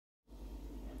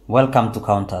Welcome to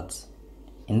Counters.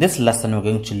 In this lesson, we're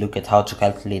going to look at how to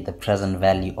calculate the present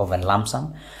value of a lump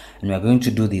sum, and we're going to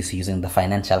do this using the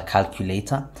financial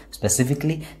calculator,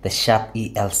 specifically the Sharp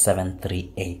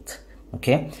EL-738.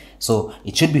 Okay, so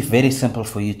it should be very simple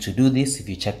for you to do this. If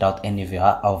you checked out any of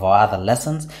our other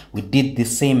lessons, we did the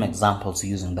same examples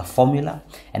using the formula,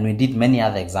 and we did many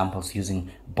other examples using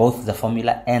both the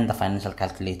formula and the financial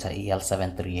calculator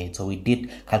EL-738. So we did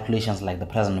calculations like the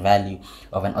present value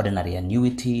of an ordinary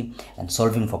annuity and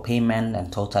solving for payment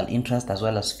and total interest, as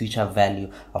well as future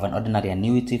value of an ordinary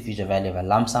annuity, future value of a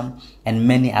lump sum, and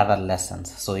many other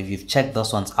lessons. So if you've checked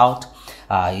those ones out,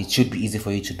 it should be easy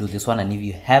for you to do this one, and if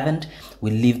you haven't,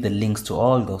 we'll leave the links to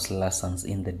all those lessons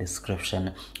in the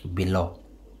description below.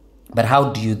 But how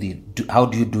do you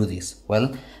do this?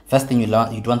 Well, first thing you'd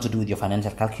want to do with your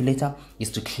financial calculator is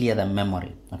to clear the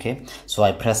memory. Okay, so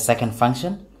I press second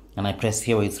function, and I press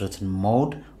here where it's written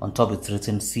mode. On top it's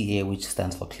written CA, which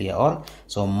stands for clear all.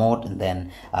 So mode and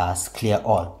then clear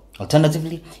all.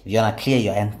 Alternatively, if you want to clear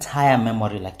your entire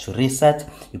memory, like to reset,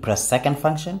 you press second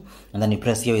function, and then you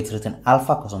press here where it's written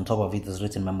alpha, because on top of it is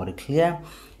written memory clear,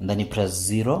 and then you press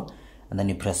 0, and then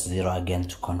you press 0 again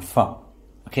to confirm.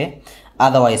 Okay,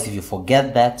 otherwise, if you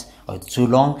forget that or it's too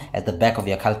long, at the back of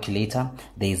your calculator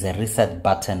there is a reset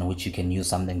button which you can use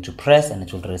something to press, and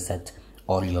it will reset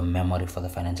all your memory for the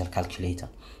financial calculator.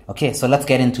 Okay, so let's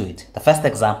get into it. The first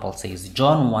example says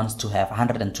John wants to have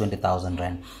 120,000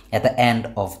 Rand at the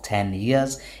end of 10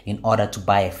 years in order to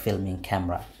buy a filming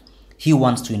camera. He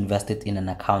wants to invest it in an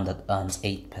account that earns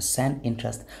 8%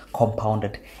 interest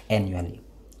compounded annually.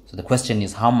 So the question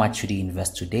is, how much should he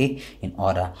invest today in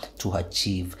order to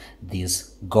achieve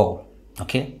this goal?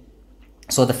 Okay,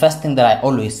 so the first thing that I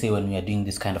always say when we are doing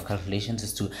this kind of calculations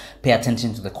is to pay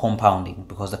attention to the compounding,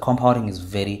 because the compounding is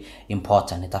very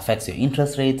important. It affects your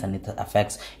interest rates and it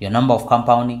affects your number of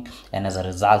compounding, and as a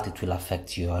result it will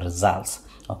affect your results.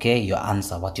 Okay, your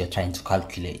answer, what you're trying to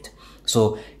calculate.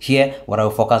 So here, what are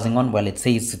we focusing on? Well, it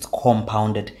says it's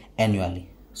compounded annually.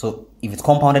 So if it's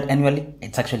compounded annually,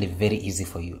 it's actually very easy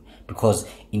for you, because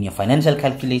in your financial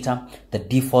calculator, the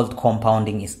default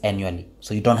compounding is annually.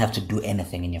 So you don't have to do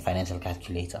anything in your financial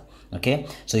calculator. Okay,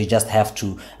 so you just have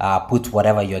to put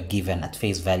whatever you're given at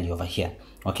face value over here.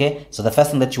 Okay, so the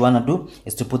first thing that you want to do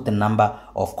is to put the number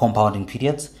of compounding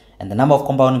periods, and the number of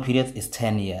compounding periods is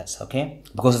 10 years. Okay,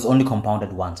 because it's only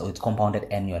compounded once, so it's compounded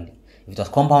annually. If it was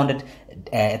compounded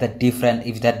if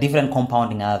it had different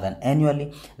compounding other than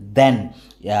annually, then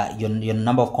your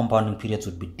number of compounding periods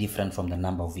would be different from the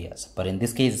number of years. But in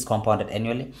this case, it's compounded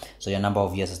annually, so your number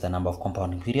of years is the number of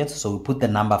compounding periods. So we put the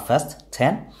number first,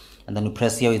 10, and then you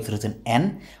press here it's written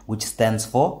N, which stands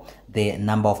for the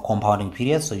number of compounding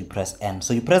periods. So you press N.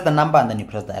 So you press the number and then you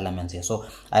press the elements here. So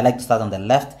I like to start on the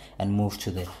left and move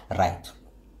to the right.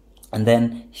 And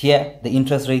then here the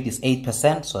interest rate is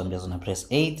 8%, so I'm just going to press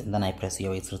 8, and then I press here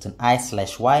where it's written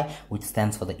I/Y, which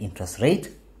stands for the interest rate.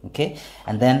 Okay,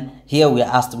 and then here we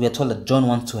are told that John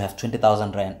wants to have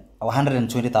 20,000 Rand or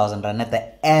 120,000 Rand at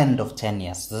the end of 10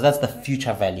 years. So that's the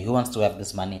future value. He wants to have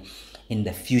this money in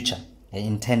the future,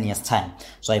 in 10 years time.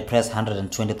 So I press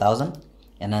 120,000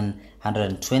 and then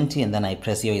 120, and then I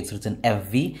press here it's written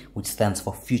FV, which stands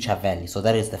for future value. So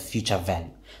that is the future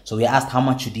value. So we asked how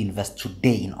much should he invest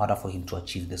today in order for him to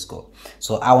achieve this goal.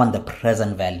 So I want the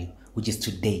present value, which is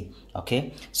today.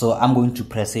 Okay, so I'm going to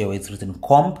press here where it's written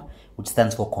comp, which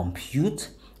stands for compute,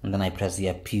 and then I press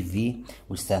here PV,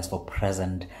 which stands for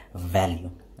present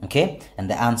value. Okay, and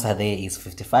the answer there is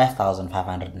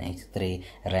 55,583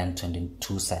 Rand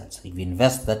 22 cents. If you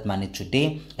invest that money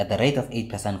today at the rate of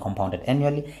 8% compounded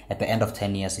annually, at the end of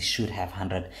 10 years, it should have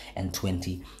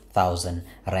 120,000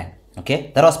 Rand.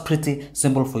 Okay, that was pretty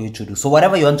simple for you to do. So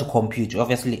whatever you want to compute, you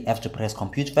obviously have to press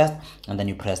compute first, and then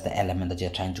you press the element that you're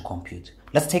trying to compute.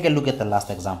 Let's take a look at the last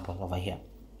example over here.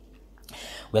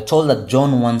 We're told that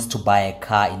John wants to buy a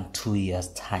car in 2 years'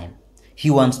 time. He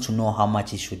wants to know how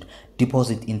much he should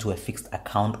deposit into a fixed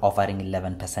account offering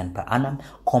 11% per annum,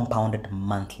 compounded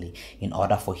monthly, in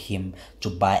order for him to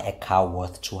buy a car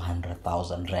worth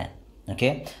 200,000 Rand.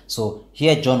 Okay, so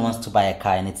here John wants to buy a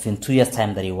car, and it's in 2 years'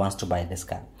 time that he wants to buy this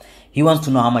car. He wants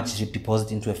to know how much he should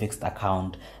deposit into a fixed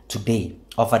account today,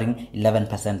 offering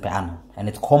 11% per annum, and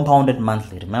it's compounded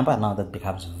monthly. Remember, now that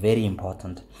becomes very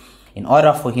important, in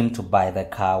order for him to buy the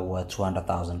car worth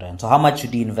 200,000 Rand. So how much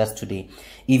should he invest today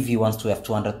if he wants to have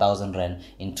 200,000 Rand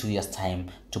in 2 years' time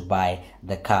to buy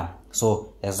the car?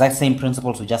 So exact same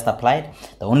principles we just applied.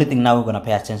 The only thing now we're going to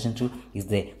pay attention to is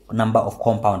the number of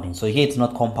compounding. So here it's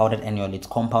not compounded annually, it's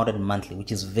compounded monthly,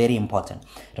 which is very important.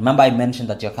 Remember I mentioned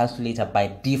that your calculator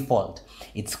by default,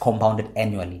 it's compounded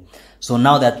annually. So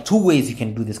now there are two ways you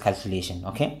can do this calculation,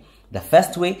 okay? The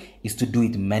first way is to do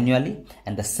it manually,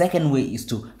 and the second way is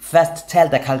to first tell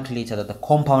the calculator that the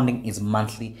compounding is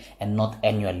monthly and not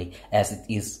annually as it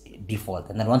is default.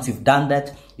 And then once you've done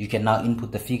that, you can now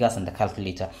input the figures and the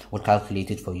calculator will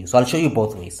calculate it for you. So I'll show you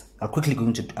both ways. We're quickly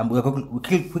going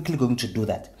to do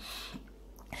that.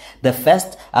 The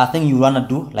first thing you want to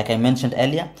do, like I mentioned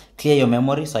earlier, clear your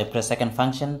memory. So I press second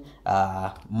function,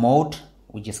 mode,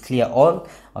 which is clear all.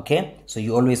 Okay, so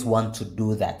you always want to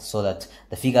do that so that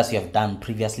the figures you have done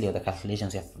previously or the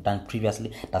calculations you have done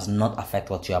previously does not affect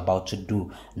what you're about to do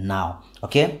now.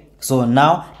 Okay, so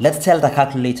now let's tell the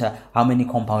calculator how many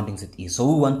compoundings it is. So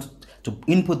we want to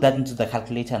input that into the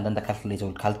calculator, and then the calculator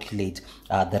will calculate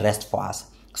the rest for us.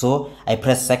 So I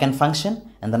press second function,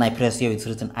 and then I press here, it's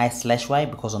written I/Y,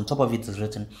 because on top of it is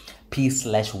written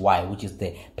P/Y, which is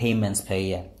the payments per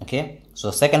year. Okay,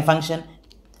 so second function,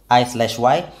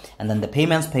 I/Y, and then the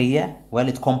payments per year, well,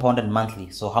 it's compounded monthly.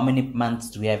 So how many months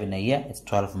do we have in a year? It's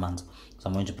 12 months. So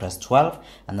I'm going to press 12,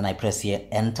 and then I press here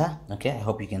enter. Okay, I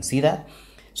hope you can see that.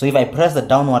 So if I press the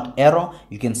downward arrow,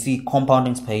 you can see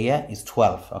compoundings per year is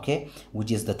 12, okay,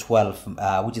 which is the 12,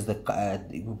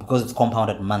 because it's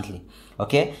compounded monthly.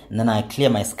 Okay, and then I clear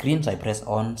my screen, so I press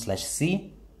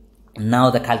on/C. Now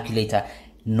the calculator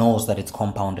knows that it's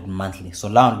compounded monthly. So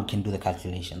now we can do the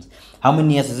calculations. How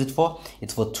many years is it for?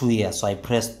 It's for 2 years. So I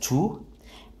press 2,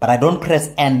 but I don't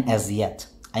press N as yet.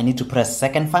 I need to press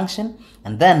second function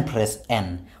and then press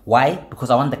N. Why? Because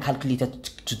I want the calculator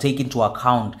to take into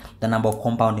account the number of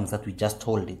compoundings that we just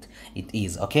told it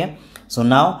is. Okay, so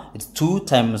now it's 2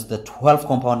 times the 12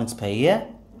 compoundings per year.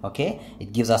 Okay,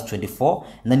 it gives us 24,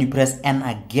 and then you press N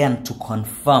again to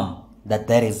confirm that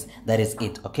is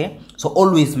it. Okay, so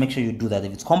always make sure you do that.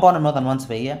 If it's compounded more than once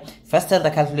per year, first tell the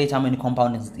calculator how many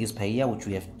compoundings it is per year, which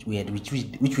we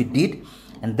did,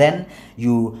 and then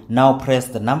you now press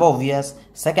the number of years,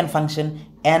 second function,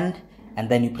 N, and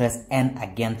then you press N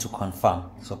again to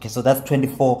confirm. So okay, so that's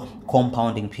 24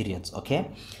 compounding periods. Okay,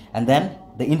 and then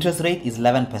the interest rate is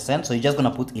 11%, so you're just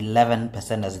gonna put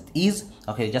 11% as it is.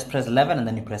 Okay, you just press 11 and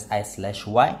then you press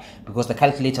I/Y, because the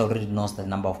calculator already knows the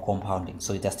number of compounding,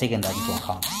 so it has taken that into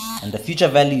account. And the future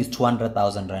value is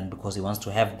 200,000 Rand, because he wants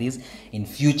to have this in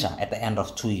future at the end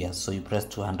of 2 years. So you press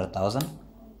 200,000,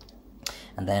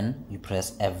 and then you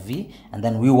press FV, and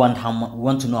then we want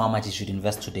to know how much you should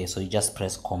invest today. So you just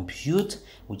press compute,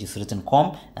 which is written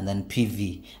com, and then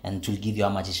PV, and it will give you how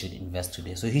much you should invest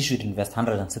today. So he should invest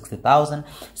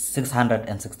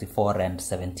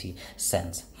 160,664.70.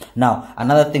 Now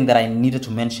another thing that I needed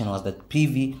to mention was that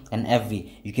PV and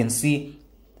FV, you can see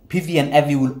PV and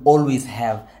FV will always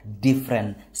have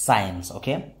different signs.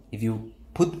 Okay, if you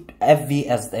put FV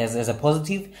as a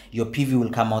positive, your PV will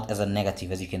come out as a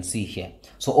negative, as you can see here.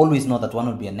 So always know that one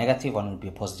will be a negative, one will be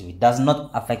a positive. It does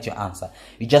not affect your answer.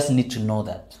 You just need to know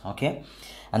that. Okay,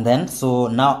 and then so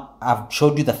now I've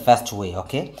showed you the first way.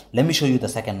 Okay, let me show you the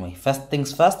second way. First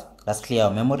things first, let's clear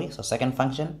our memory. So second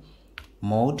function,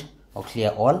 mode, or clear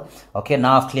all. Okay,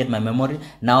 now I've cleared my memory.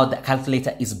 Now the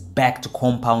calculator is back to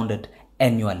compounded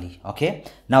annually. Okay,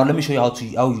 now let me show you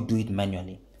how you do it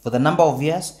manually. For the number of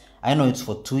years, I know it's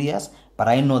for 2 years, but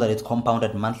I know that it's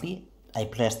compounded monthly. I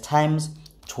press times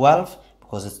 12,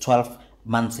 because it's 12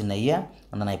 months in a year,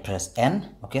 and then I press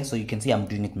N. Okay, so you can see I'm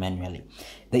doing it manually.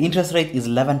 The interest rate is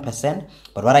 11%,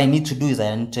 but what I need to do is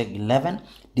I need to take 11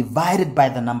 divided by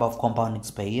the number of compoundings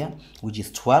per year, which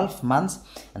is 12 months,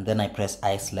 and then I press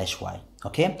I/Y.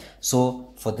 Okay,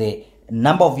 so for the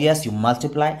number of years you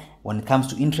multiply. When it comes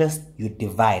to interest, you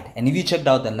divide. And if you checked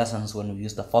out the lessons when we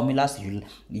use the formulas, you'll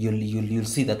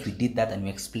see that we did that and we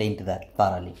explained that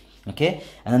thoroughly. Okay,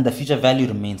 and then the future value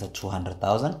remains at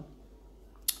 200,000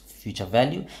 future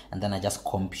value, and then I just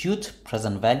compute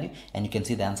present value, and you can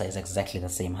see the answer is exactly the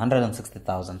same,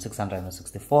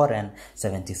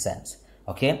 160,664.70.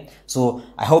 Okay, so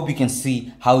I hope you can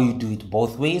see how you do it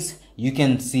both ways. You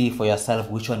can see for yourself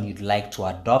which one you'd like to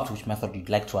adopt, which method you'd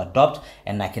like to adopt.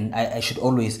 And I should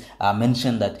always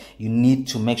mention that you need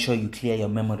to make sure you clear your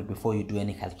memory before you do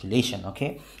any calculation.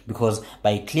 Okay, because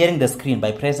by clearing the screen,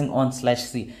 by pressing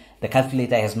on/C, the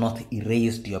calculator has not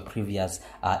erased your previous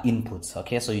inputs.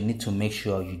 Okay, so you need to make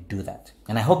sure you do that.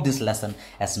 And I hope this lesson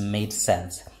has made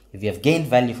sense. If you have gained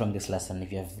value from this lesson,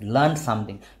 if you have learned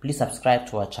something, please subscribe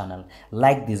to our channel,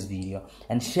 like this video,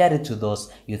 and share it to those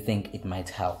you think it might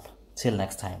help. Till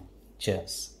next time,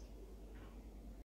 cheers.